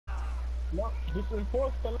No, just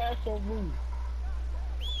enforce the lasso rule.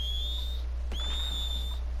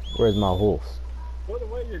 Where's my horse? Put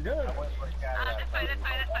away your gun. This way,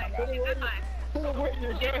 Put She's away, this way. put away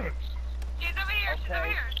your gun. She's over here, she's over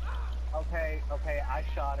here. Okay, I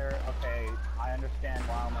shot her. Okay, I understand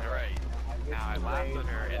why I'm Right. Now I lassoed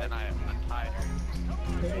her and then I untied her.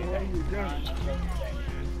 Put away your gun.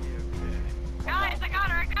 Guys, I got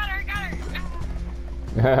her.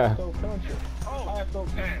 So conscious. Oh, So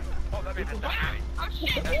damn. Oh, that made sense. Oh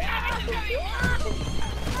shit,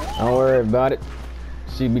 Don't worry about it.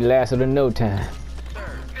 She be lasted in no time.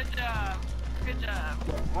 Sir. Good job.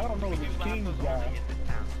 I don't know the king guy. In this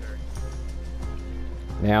town, sir.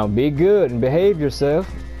 Now be good and behave yourself.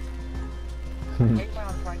 I hate when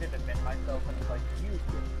I'm trying to defend myself and it's like, you.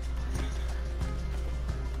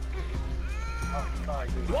 Oh, sorry,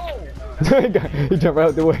 dude. Whoa! He jumped right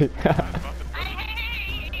out the way. Hey,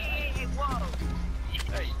 whoa.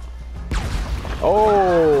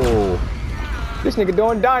 Oh! This nigga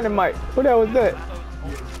doing dynamite. What the hell was that?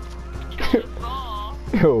 Ball.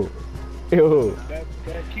 Yo. Yo. That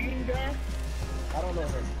king guy? I don't know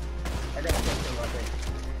him. I gotta check him right there.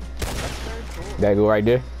 That go right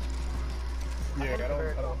there? Yeah, I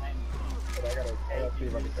don't. But I gotta see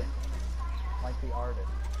if I can check. Like the artist.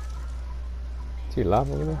 Is he alive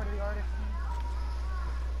over there? Part of the artist?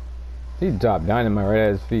 He dropped dynamite right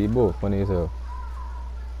at his feet. Boy, funny as hell.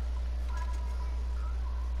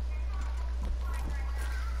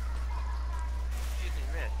 Excuse me,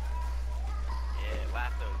 miss. Yeah,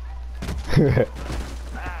 lassos.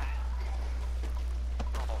 Ah.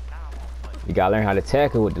 Oh, now I'm all funny. You gotta learn how to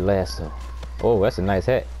tackle with the lasso. Oh, that's a nice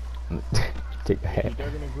hat. Take the He hat.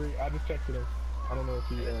 doesn't agree. I just checked it out. I don't know if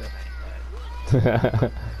he.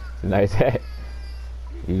 It's a nice hat.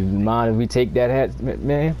 You mind if we take that hat,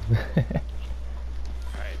 man? Alright,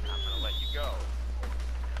 I'm gonna let you go.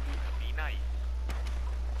 Be nice.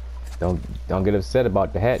 Don't get upset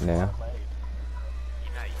about the hat now.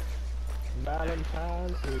 Be nice.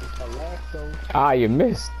 Valentine is a lasso. Ah, you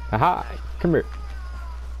missed. Aha. Come here.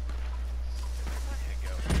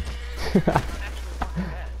 There you go.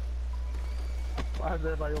 Why is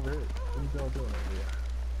everybody over here? What you all doing over here?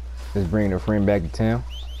 Just bringing a friend back to town.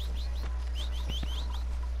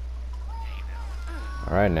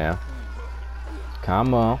 All right now.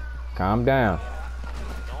 Calm on. Calm down.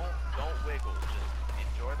 Don't wiggle. Just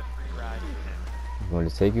enjoy the free ride. I'm going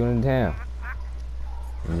to take you into town.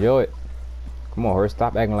 Enjoy it. Come on, horse.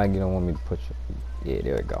 Stop acting like you don't want me to push you. Yeah,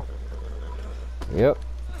 there we go. Yep.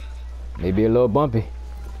 Maybe a little bumpy.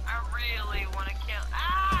 I really want to kill.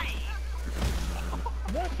 Ay!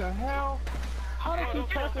 What the hell? How did you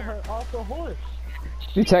tackle her off the horse?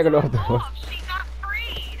 You tackled off the horse. Oh, she got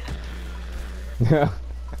freed. Yeah.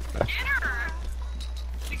 Get her.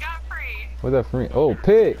 She got free. What's that friend? Oh,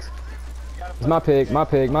 pigs. It's my pig. My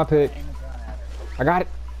pig. My pig. I got it.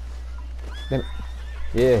 Damn it.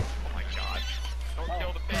 Yeah. Oh my god. Don't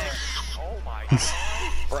kill the pig. Oh my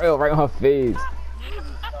god. Right on her face.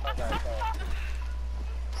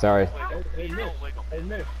 Sorry. Hey,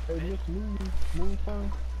 miss,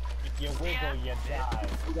 Moonstone. If you wiggle, you die.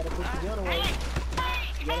 You gotta put your gun away.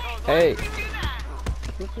 Hey. Why would you do that?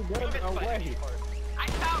 Put your gun away. I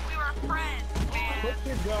thought we were friends, man. Put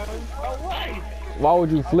your gun away. Why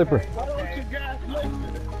would you flip her? Why don't you guys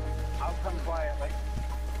listen? I'll come quietly.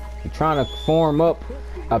 You're trying to form up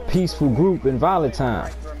a peaceful group in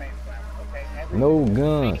Valentine. Remain silent, okay? No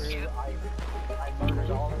guns. I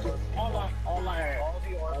murdered all of those. All I ask. All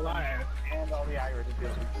the orphans and all the Irish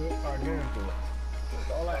Put our guns away.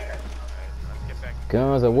 That's all I ask. Let's get back.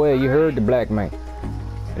 Guns away. You heard the black man.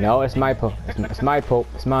 No, it's my pope. It's my pope.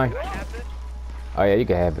 It's mine. Can I have this? Oh yeah, you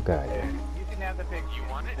can have it. God. You can have the pig. You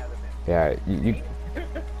want it? Yeah, you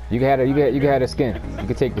can have it. You can have the skin. You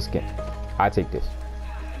can take the skin. I take this.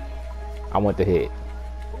 I want the head. Ooh,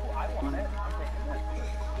 I want it. I'm taking this.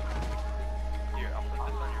 Here, I'll put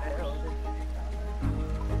this on your horse.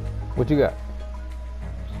 What you got?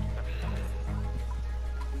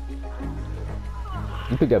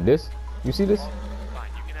 You picked up this? You see this? Fine,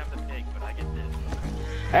 you can have the pig, but I get this.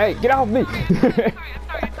 Hey, get off me! Sorry.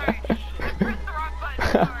 I pressed the wrong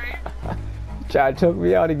button. Sorry. Try to choke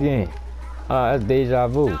me out again. That's deja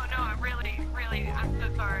vu. No, I'm really, I'm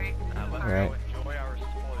so sorry. Let's Alright. go enjoy our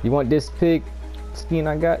spoils. You want this pig skin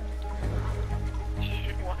I got?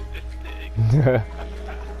 You want this pig?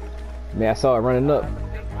 Man, I saw it running up. I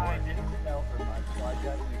didn't sell for much, so I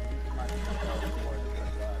got you keeping my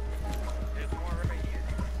There's more right here.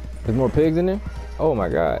 There's more pigs in there? Oh my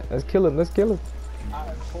god. Let's kill him. Let's kill him.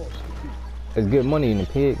 Of course. There's good money in the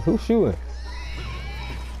pigs. Who's shooting?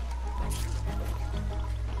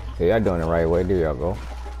 Yeah, y'all doing it the right way. There y'all go.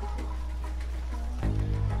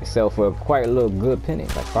 sell for quite a little good penny.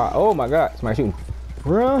 Like five. Oh my God, somebody shooting.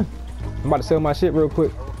 Run! I'm about to sell my shit real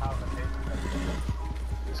quick.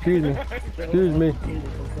 Excuse me. Excuse me.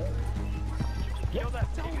 Kill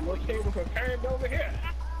that thing. Those tables are turned over here.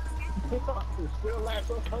 Still last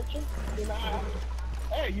one punching.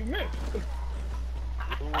 Hey, you missed.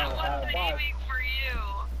 I wasn't aiming for you.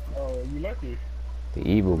 Oh, you lucky. The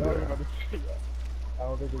evil I was girl. about to say that. I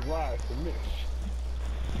don't think it's wise to miss.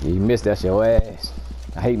 Yeah, you missed, that's your ass.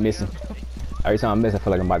 I hate missing. Every time I miss, I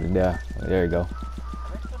feel like I'm about to die. There you go. Are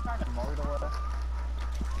they still trying to murder us?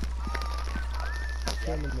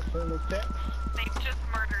 Sending the single text. They just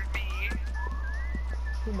murdered me.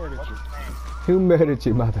 Who murdered you? Who murdered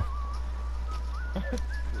you, mother?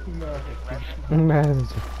 Who murdered you? Who murdered you?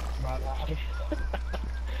 My life.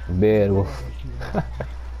 Bad wolf. The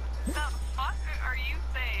fuck are you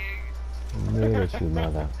saying? Murdered you,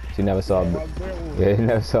 mother. She never saw a My bear. werewolf. Yeah, she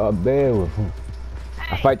never saw a bear wolf.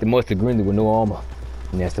 I Hey, fight the monster grizzly with no armor.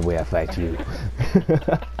 And that's the way I fight you. I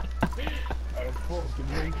fought the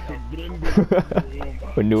monster grizzly.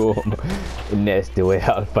 With no armor. And that's the way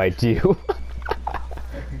I'll fight you.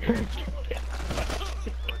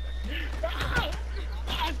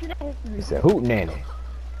 He said, hoot nanny.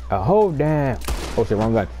 A hold down. Oh shit,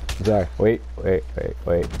 wrong gun. I'm sorry. Wait.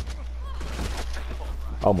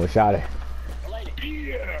 Almost shot her.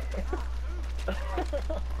 Yeah.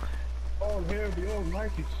 All hail the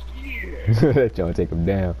almighty spear. That trying to take him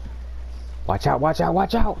down. Watch out.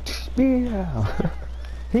 Yeah.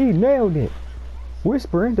 He nailed it.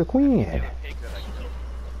 Whispering the queen. Pig that I killed.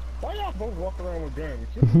 Why y'all both walk around with guns?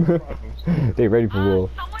 What's your problems? They ready for war.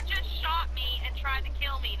 someone just shot me and tried to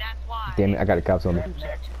kill me, that's why. Damn it, I got the cops on me.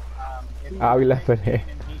 It's Ah, we left it there. and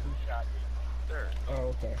he who shot you. Sir, Oh,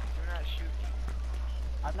 okay. do not shoot me.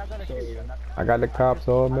 I'm not gonna shoot you. I'm not gonna I got the cops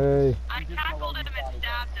on me. I tackled him and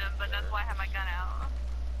stabbed him, but that's why I have my gun out.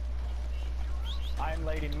 I'm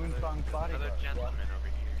Lady Moonsong's Another bodyguard. gentleman over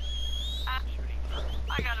here. Ah, Shooting.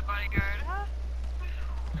 I got a bodyguard. Huh?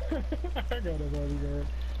 I got a bodyguard.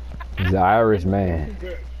 He's an Irish man.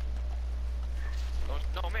 Good.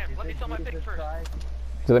 No, man, let me sell my pig first. Try.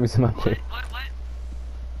 So let me see my What? pig. What?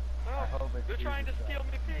 No, hope it's they're trying to Jesus steal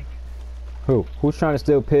my pig. Who? Who's trying to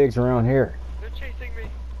steal pigs around here? They're chasing me.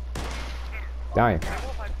 Dying. I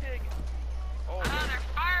want my pig. Oh, Oh, they're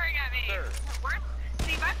firing at me. Sir.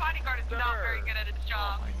 See, my bodyguard is not Sir. very good at his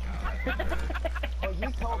job. Oh,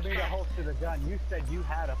 you told me to holster the gun. You said you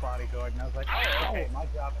had a bodyguard, and I was like, oh, okay, my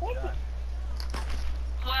job is done.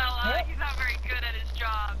 Well, he's not very good at his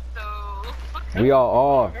job, so... We all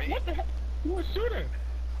are. What the heck? Who was shooting?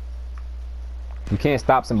 You can't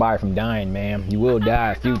stop somebody from dying, ma'am. You will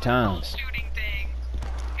die a few times. Shooting thing.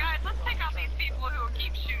 Guys, let's take out these people who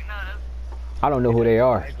keep shooting us. I don't know who they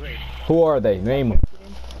are. Who are they? Name them.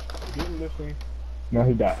 Didn't listen. No,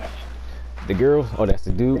 he died. The girls? Oh, that's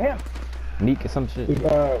the dude. Damn. Neek or some shit.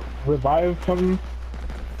 Is revive something?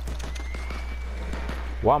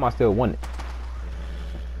 Why am I still wanted?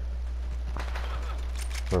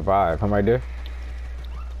 Revive. I'm right there.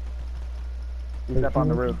 He's up on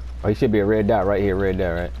the roof. Oh, he should be a red dot right here. Red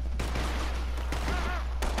dot, right?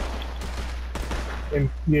 And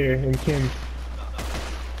yeah, and Kim.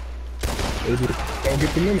 Don't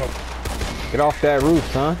get the memo. Get off that roof,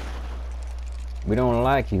 son. We don't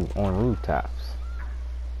like you on rooftops.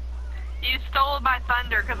 You stole my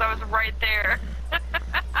thunder because I was right there.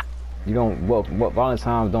 You don't. What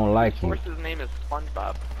Valentines don't like you. horse's name is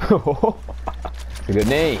SpongeBob. It's a good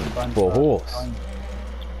name for a horse.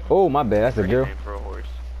 Oh, my bad. That's a Pretty girl. name for a horse.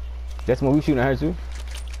 That's when we shooting at her too.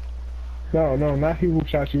 No, not he who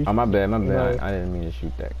shot you. Oh, my bad. My bad. No. I didn't mean to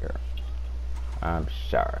shoot that girl. I'm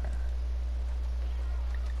sorry.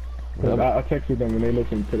 I texted them when they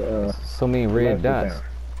listened to the. So many red dots.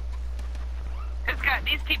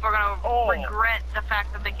 These people are gonna regret the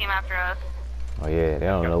fact that they came after us. Oh yeah, they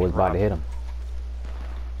don't know what's about to hit them.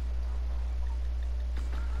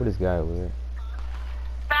 Who this guy over there?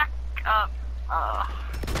 Back up.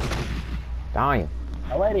 Dying.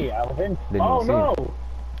 Oh, lady, I was in. Didn't Oh even see him. no!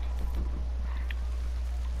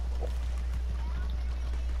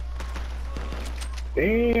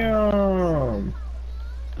 Damn!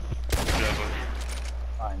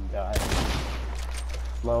 I'm dying.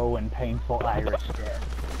 Slow and painful Irish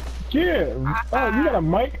death. Yeah! Oh, you got a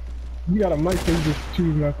mic? You got a mic, so you just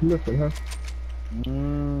choose not to listen, huh?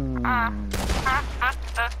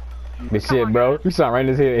 But shit, bro. You saw right in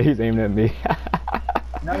his head. He's aiming at me.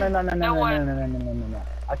 No.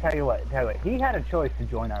 I'll tell you what. He had a choice to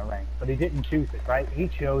join our rank, but he didn't choose it, right? He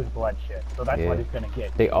chose bloodshed, so that's Yeah. what he's gonna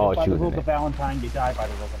get. They You all live by the choosing rules it. of Valentine, you die by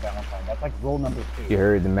the rules of Valentine. That's like rule number 2. You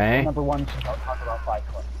heard the Rule man. number 1, don't talk about Fight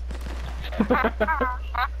Club.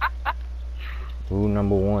 Rule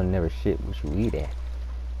number 1, never shit what you eat at.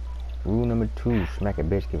 Rule number 2, smack a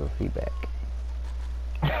bitch, give her feedback.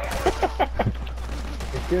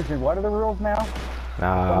 Excuse me, what are the rules now?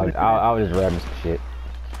 Nah, I was just rapping some shit.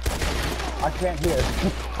 I can't hear.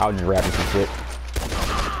 I was just rapping some shit.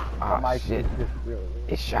 Ah, My shit. is just really.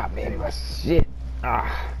 It shot me in my shit.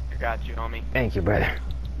 Ah, I got you, homie. thank you, brother.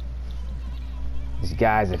 This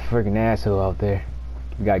guy's a freaking asshole out there.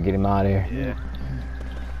 We gotta get him out of here. Yeah.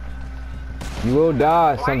 You will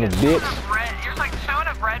die, Why son of a is showing bitch. up red? You're like showing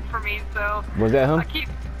up red for me, so Was that I him? keep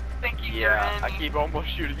thinking Yeah, you're I in. keep almost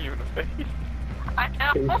shooting you in the face. I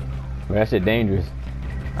know. Man, that shit dangerous.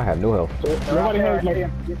 I have no health. So nobody has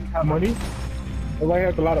like money. Nobody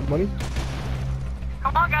has a lot of money.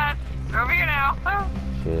 Come on, guys. Over here now. Oh.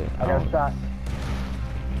 Shit. I got shot.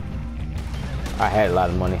 I had a lot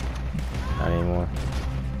of money. Not anymore.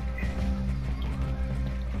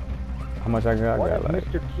 How much I got? I What got is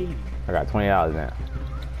like Mr. Key? I got $20 now.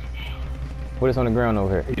 What is on the ground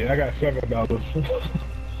over here? Yeah, I got $7.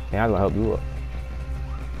 Man, I was gonna help you up.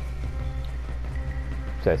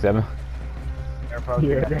 Is that 7? Airport.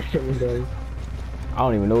 Yeah, I got $7. I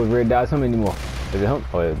don't even know if red dot's him anymore. Is it him?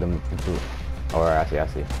 Oh, it's them two. Alright, I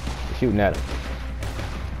see. They're shooting at him.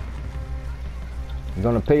 You're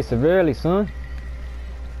gonna pay severely, son.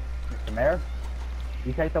 Mr. Mayor,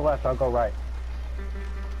 you take the left, I'll go right.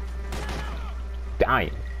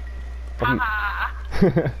 Dying. Ah.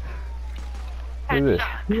 Who's this?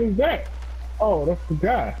 Headshot. Who is that? Oh, that's the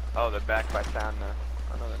guy. Oh, they're back by town now.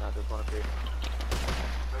 Oh no, they're not. There's one up here.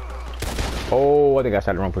 Oh, I think I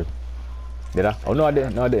shot the wrong person. Did I? Oh, no, I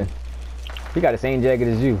didn't. No, I didn't. He got the same jacket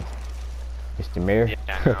as you, Mr. Mayor. Yeah,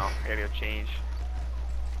 I know. I gotta go change.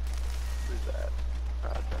 Who's that?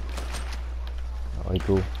 Oh, he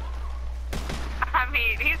cool. I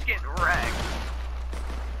mean, he's getting wrecked.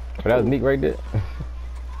 But that was Meek right there.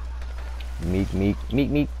 Meek. His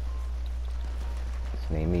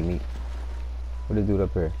name Meek. What this dude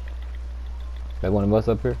up here? Like one of us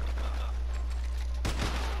up here?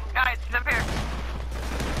 Guys, he's up here.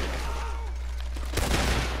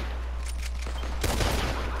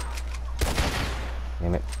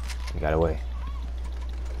 Damn it. You got away.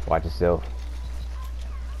 Watch yourself.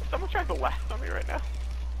 Someone trying to laugh on me right now.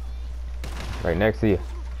 Right next to you.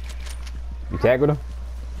 You tag with him?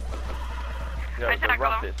 Yo, I the tackled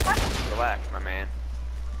him. roughest. Relax, my man.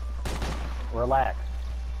 Relax.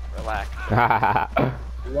 Relax.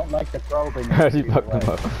 You don't like the probing. She fucked him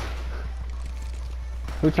up.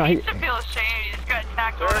 Who You trying? should feel ashamed. You just got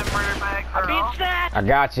tackled and murdered by a I'm being girl. snatched! I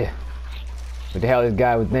got you. What the hell this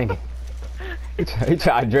guy was thinking? He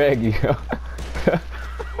tried to drag you.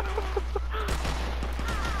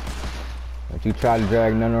 Don't you try to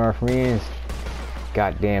drag none of our friends.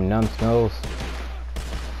 Goddamn numbskulls.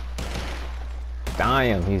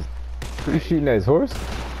 Damn, he's shooting at his horse.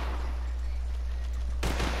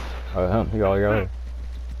 Oh, him. He all got here.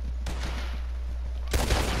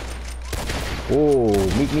 Whoa,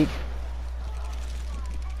 Meek.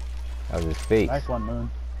 That was his face. Nice one, Moon.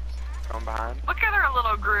 Come behind. Look at our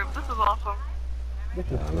little group. This is awesome. This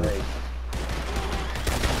is great.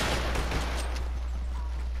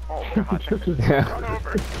 Oh god. Run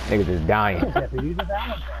over. Niggas is dying. Deputies of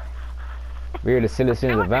Valentine. We're the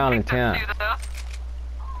citizens of Valentine.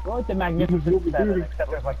 We're like the Magnificent Seven,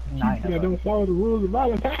 except there's like 9 Yeah, of them. don't follow the rules of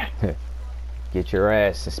Valentine. Get your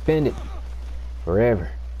ass suspended forever.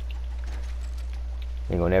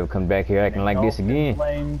 Ain't gonna never come back here acting like this again.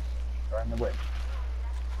 Flames are in the wick.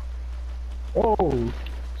 Oh,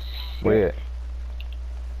 Where?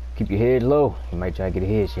 Keep your head low. You might try to get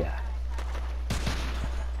a headshot.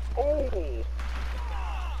 Oh!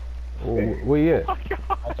 Oh, where you at? I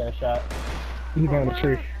got a shot. he's on the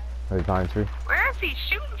tree. Oh, he's behind a tree. Where is he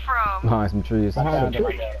shooting from? Behind some trees. Behind a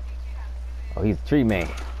tree. Oh, he's a tree man. Is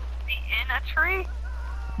he in a tree?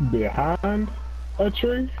 Behind a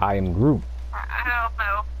tree? I am Groot. I don't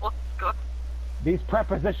know. Let's go. These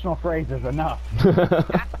prepositional phrases enough.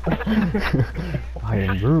 I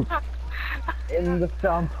am Groot. In the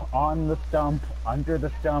stump, on the stump, under the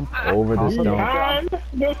stump. Over the stump. Behind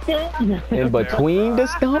the stump? In between the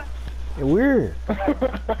stump? Weird.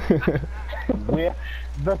 With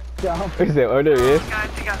the stump. He said, oh, there he is. Guys,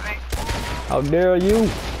 you got me. How dare you?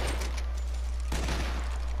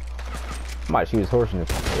 I might shoot his horse in the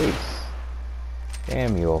face.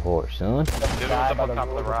 Damn your horse, son. Die by the top of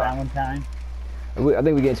the rules of rock. Valentine. I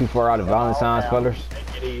think we're getting too far out of Valentine's, fellas.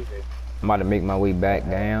 Take it easy. I'm about to make my way back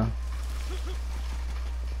down.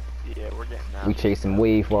 Yeah, we're getting out. We chasing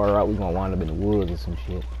way far out. We gonna wind up in the woods or some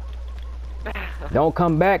shit. Don't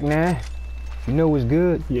come back now. You know what's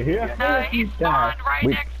good. You hear? He spawned right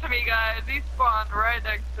We- next to me, guys. He spawned right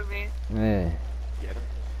next to me. Yeah. Get him.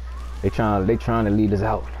 They trying to lead us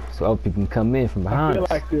out so other people can come in from I behind feel us.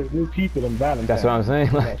 like there's new people in Valentine. That's what I'm saying.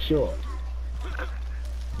 I'm Like, not sure.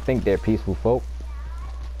 I think they're peaceful folk.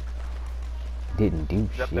 Didn't do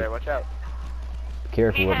He's up shit. there. Watch out.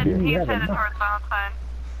 Careful up You He's here. have a headed knife. towards Valentine.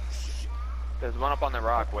 There's one up on the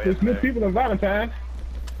rock way There's up new there. people in Valentine.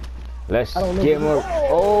 Let's I don't know. get more.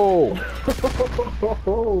 Oh,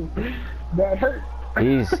 That hurt.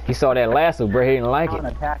 he saw that lasso, bro. He didn't like On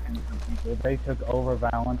it. attacking some people. They took over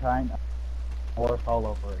Valentine. Or all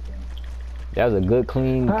over again. That was a good,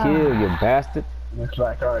 clean kill, you bastard. Looks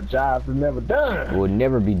like our jobs are never done. Will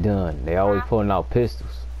never be done. They always pulling out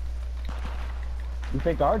pistols. You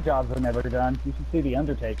think our jobs are never done? You should see the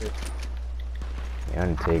Undertaker. The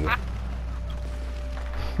Undertaker.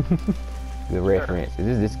 Good reference.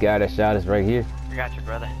 Is this guy that shot us right here? I got you,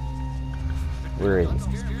 brother. Where is he?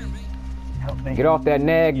 Help me. Get off that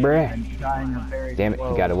nag, bruh. And dying a very Damn it, he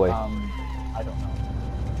slow, got away. I don't know.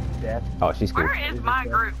 Death. Oh, she's cool. Where is my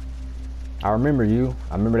group? I remember you.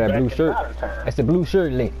 I remember that blue shirt. That's the blue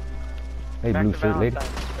shirt lady. Hey, Back blue to shirt lady.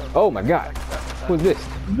 Valentine. Oh my God. Who's this?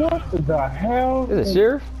 What the hell? Is it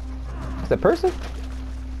sheriff? That's a person?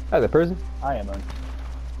 That's a person? I am a.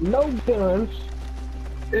 No guns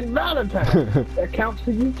in Valentine. That counts for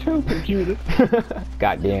you too, computer.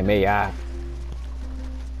 Goddamn AI.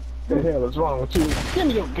 What the hell is wrong with you? Give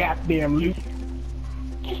me your goddamn loot.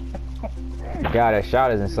 The guy that shot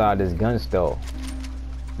us inside this gun store.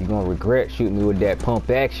 You gonna regret shooting me with that pump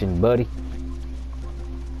action, buddy.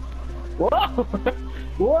 Whoa!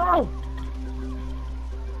 Whoa!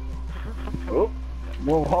 Oh,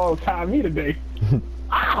 won't hog tie me today.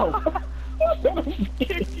 Ow!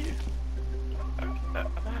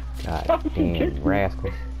 God damn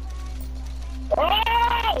rascals.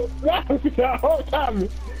 Oh! No, hog tie me.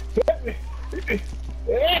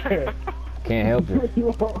 Yeah. Can't help it. You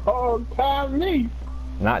won't hog tie me.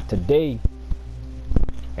 Not today.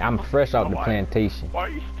 I'm fresh off the plantation. Why are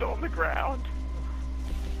you still on the ground?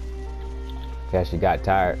 Yeah, she got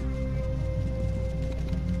tired.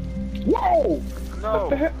 Whoa! No. What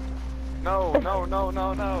the heck? No, no, no,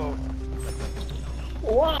 no, no.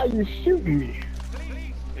 Why are you shooting me?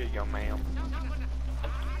 Here you go, ma'am.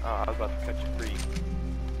 Oh, I was about to cut you free.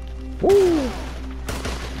 Woo!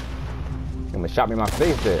 Someone shot me in my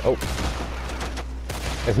face there. Oh.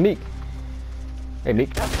 That's Meek. Hey,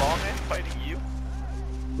 Meek. That ball man fighting you?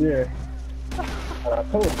 Yeah. I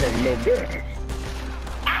told you, no good.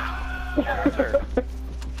 Sir.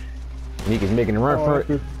 Meek is making a run for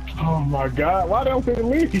it. Oh my God! Why don't they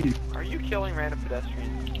leave? Are you killing random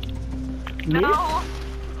pedestrians? No.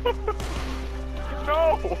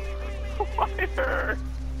 No! Why her?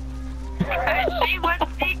 She was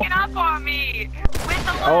sneaking up on me with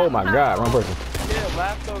the Oh my lasso. God, wrong person. Yeah,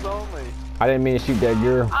 lassos only. I didn't mean to shoot that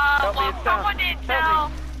girl. Help me, Well, it's someone down. did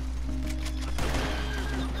Help tell.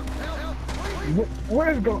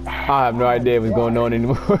 Where's going? I have no idea what's going on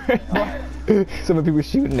anymore. Some of people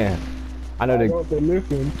shooting now. I know I the want to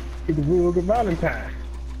listen to the rules of Valentine.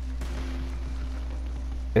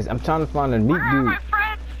 I'm trying to find a Meek Where are dude. my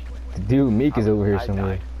friends? The dude Meek is over here I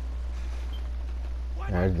somewhere.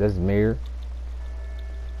 died. That's Mayor.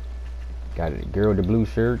 Got a girl with the blue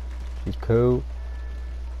shirt. She's cool.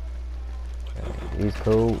 He's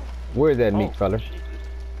cool. Where's that Meek fella? Jesus.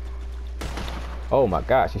 Oh my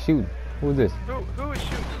gosh, she's shooting. Who is this? Who is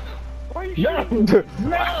shooting? Why are you No! shooting?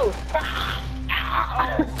 No!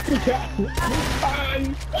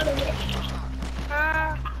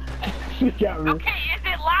 She got me. Okay, is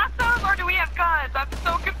it lassos or do we have guns? I'm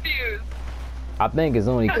so confused. I think it's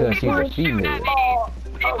only because she's People are a shooting at female.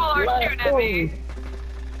 me. People are shooting at me.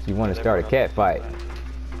 She want to start a cat fight.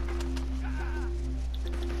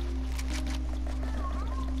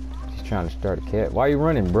 She's trying to start a cat. Why you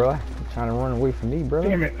running, bruh? You trying to run away from me, bro?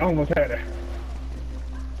 Damn it! Almost had her.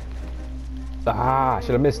 Ah,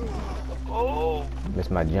 should have missed. Oh!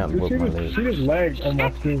 Missed my jump. She Broke my just, leg. she just lagged on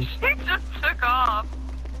my screen. She just took off.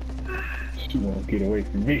 She won't get away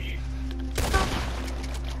from me.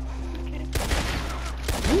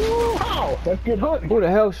 Woo! How? That's good hunting. Who the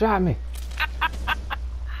hell shot me?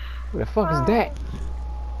 Who the fuck is that?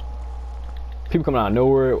 People coming out of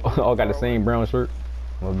nowhere, all got the same brown shirt,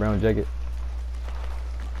 or brown jacket.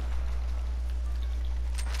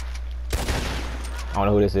 I don't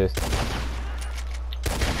know who this is.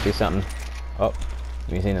 See something? Oh,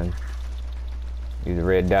 you ain't seen nothing. You the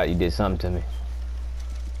red dot, you did something to me.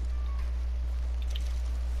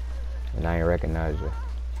 And I ain't recognize you.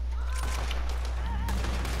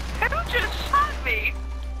 Who just shot me?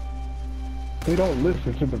 They don't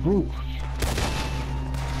listen to the rules.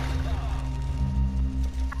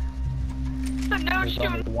 So no There's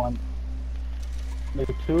only shooting. one. There's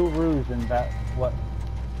 2 roos in that. What?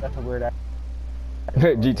 That's a weird.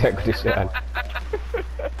 G-Tech with the shot.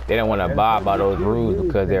 They don't want to abide by those rules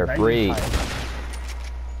because they're afraid.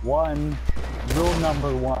 Rule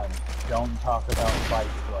number 1: don't talk about Fight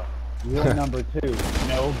Club. Rule number 2: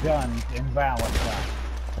 no guns in Valentine.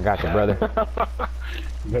 I got you, brother.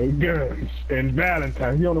 No guns in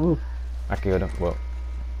Valentine. He on the roof. I killed him. Well,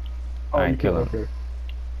 I ain't kill him. Okay.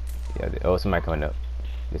 Yeah. Oh, somebody coming up.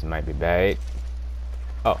 This might be bad.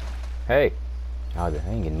 Oh, hey. How's it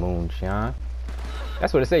hanging, moonshine?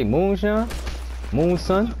 That's what it say, moonshine? Moon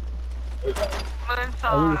sun?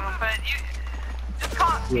 Moonsong, but you just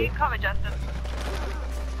call me Justin.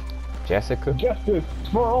 Jessica? Justice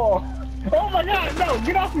for all. Oh my God! No,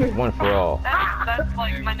 get off me! One for all. That's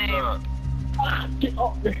like my name. Get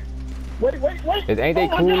off me! Wait! Ain't they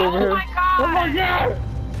cool over Oh here? my God! Oh my God!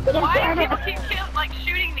 Why do people keep like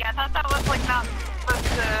shooting me? I thought that was like not supposed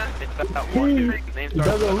to. It's that one dude. His name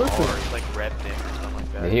starts with an R. It's like Redneck or something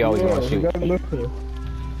like that. Yeah, he always gonna shoot.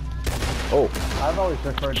 Oh, I've always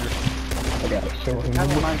referred to. I gotta show him. That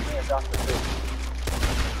reminds me of Dr. Who.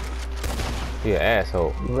 he an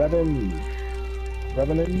asshole. Revenant.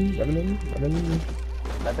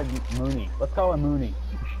 I think Mooney. Let's call him Mooney.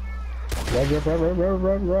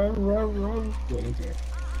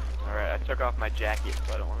 Alright, I took off my jacket,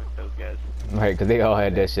 so I don't want to those guys. Right, because they all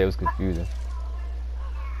had that shit. It was confusing.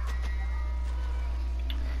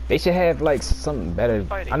 They should have like something better.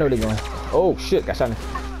 I know they're going. Oh shit! Got shot in.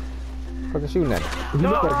 Fucking shooting at him.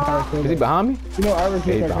 Is he behind me? You know, Iris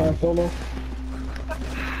Yeah, is like Han Solo.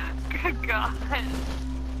 Good God.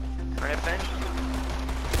 Right, Ben?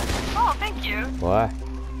 Oh, thank you. Why?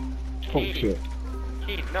 Oh shit.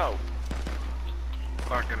 Keen, no.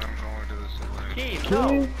 Fuck it, I'm going to the saloon. Keen,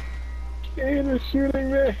 no. Keen is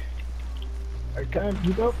shooting me. I can't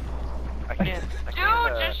keep up. I can't. Dude just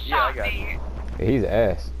yeah, I shot got me. Yeah, he's an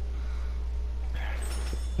ass.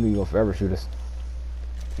 He gonna forever shoot us.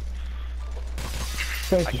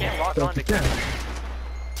 I can't lock on to camera.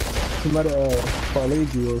 Somebody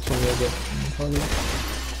parlayed you or something like that.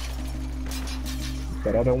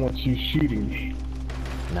 But I don't want you shooting me.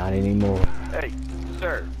 Not anymore. Hey,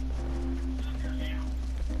 sir.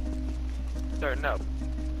 Sir, no.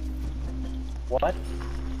 What?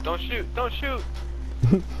 Don't shoot. Don't shoot.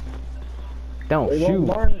 Don't They shoot.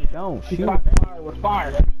 won't learn. Don't You shoot. fight fire with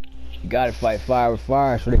fire. You gotta fight fire with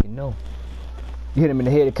fire so they can know. You hit them in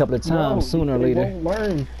the head a couple of times, sooner or they later, won't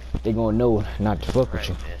learn. they gonna know not to fuck with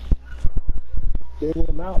you. They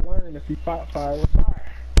will not learn if you fight fire with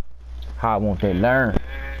fire. How won't they learn?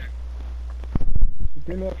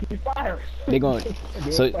 You know, if you fire. They gonna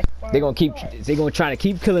try to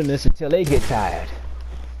keep killing us until they get tired.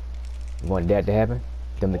 You want that to happen?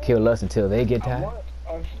 Them to kill us until they get I tired? want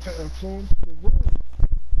us to influence the rules.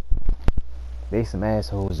 They some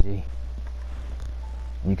assholes, G.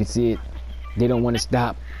 You can see it. They don't want to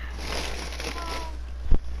stop.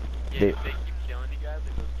 Yeah, They- if they keep killing you guys,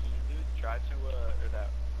 like those Keen dudes, try to, or that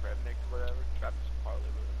Redneck or whatever, try to just parlay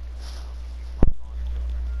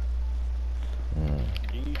with them.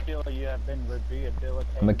 Do you feel you have been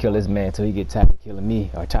rehabilitated? I'm gonna kill this man until he get tired of killing me,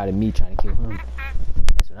 or tired of me trying to kill him.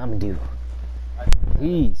 That's what I'm gonna do.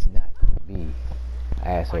 He's not gonna be an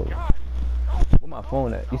asshole. Where my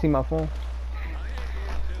phone at? You see my phone?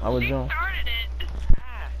 I was She on. started it.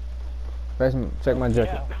 Check my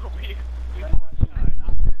jacket.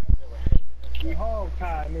 We hog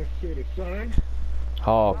tied in this city, son.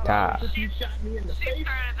 Hog tie. If you shot me in the She face,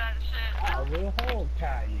 started that shit. I will hog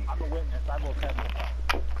tie you. I'm a witness. I will testify.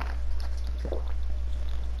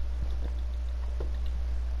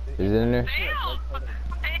 Is it in there? Damn.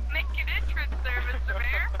 Make an entrance there, Mr.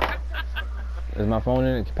 Mayor. Is my phone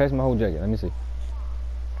in it? Pass my whole jacket. Let me see.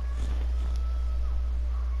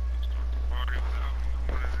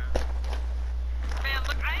 Man,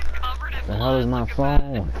 look, I am covered in The hell is my blood. Look at that.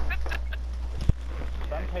 phone?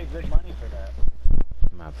 Some pay good money for that.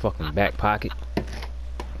 My fucking back pocket.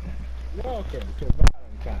 Welcome to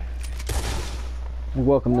Valentine.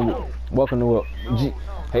 Welcome to G.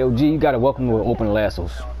 Hey, OG, you gotta welcome to open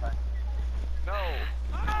lassos. No.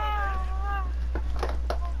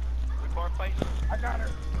 We bar fight? I got her.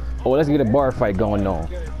 Oh, let's get a bar fight going on.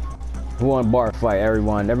 Who want a bar fight?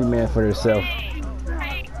 Everyone, every man for themselves. Hey,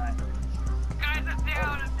 hey. Guys, I'm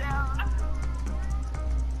down, I'm down.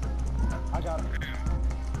 I got it.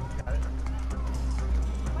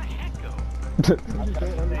 Where the heck go? I just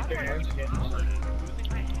don't understand.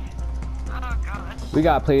 Oh, gosh. We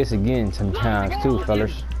gotta play this again sometimes too,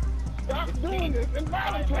 fellas. Stop doing this in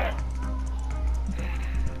Valentine.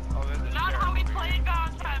 Oh, there's a Not how we played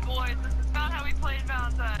Valentine, boys. This is not how we played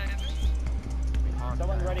Valentine.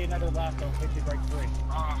 Someone ready lay another lasso and hit you break free.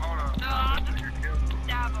 Hold up. No, I'll just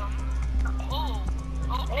stab him. Oh,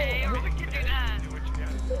 okay, or we can do that. Do what you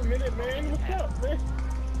gotta do. Minute man, what's up, man?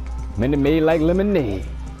 Minute Maid like lemonade.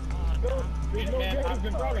 No, there's no Man, games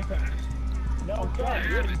in Valentine. No, sorry,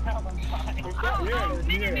 you're in Valentine.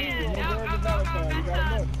 Minuteman, no games in Valentine. You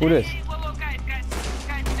gotta know. Who this? Whoa, guys,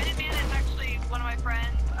 Minuteman is actually one of my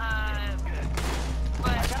friends,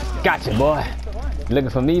 but Gotcha, boy. You looking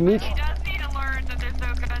for me, Meek? he does need to learn that there's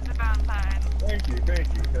no guns in Valentine. Thank you.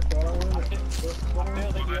 That's all I wanted. What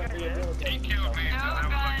building you have the ability? He killed me. No That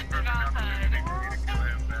was like the guns in perfect opportunity Valentine. for me to kill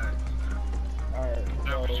him back. Alright,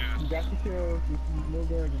 so you got the kills. No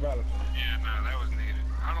games in Valentine. Yeah, nah, that was needed.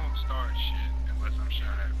 I don't start shit unless I'm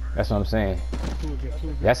shot at first. That's what I'm saying. Who is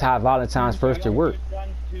it? That's how Valentine's first to work.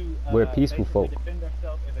 We're peaceful folk. Defend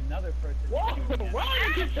ourselves if another person. Whoa! Why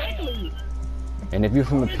are you tackling you? And if you're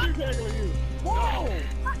from Why the are you tackling you? Whoa!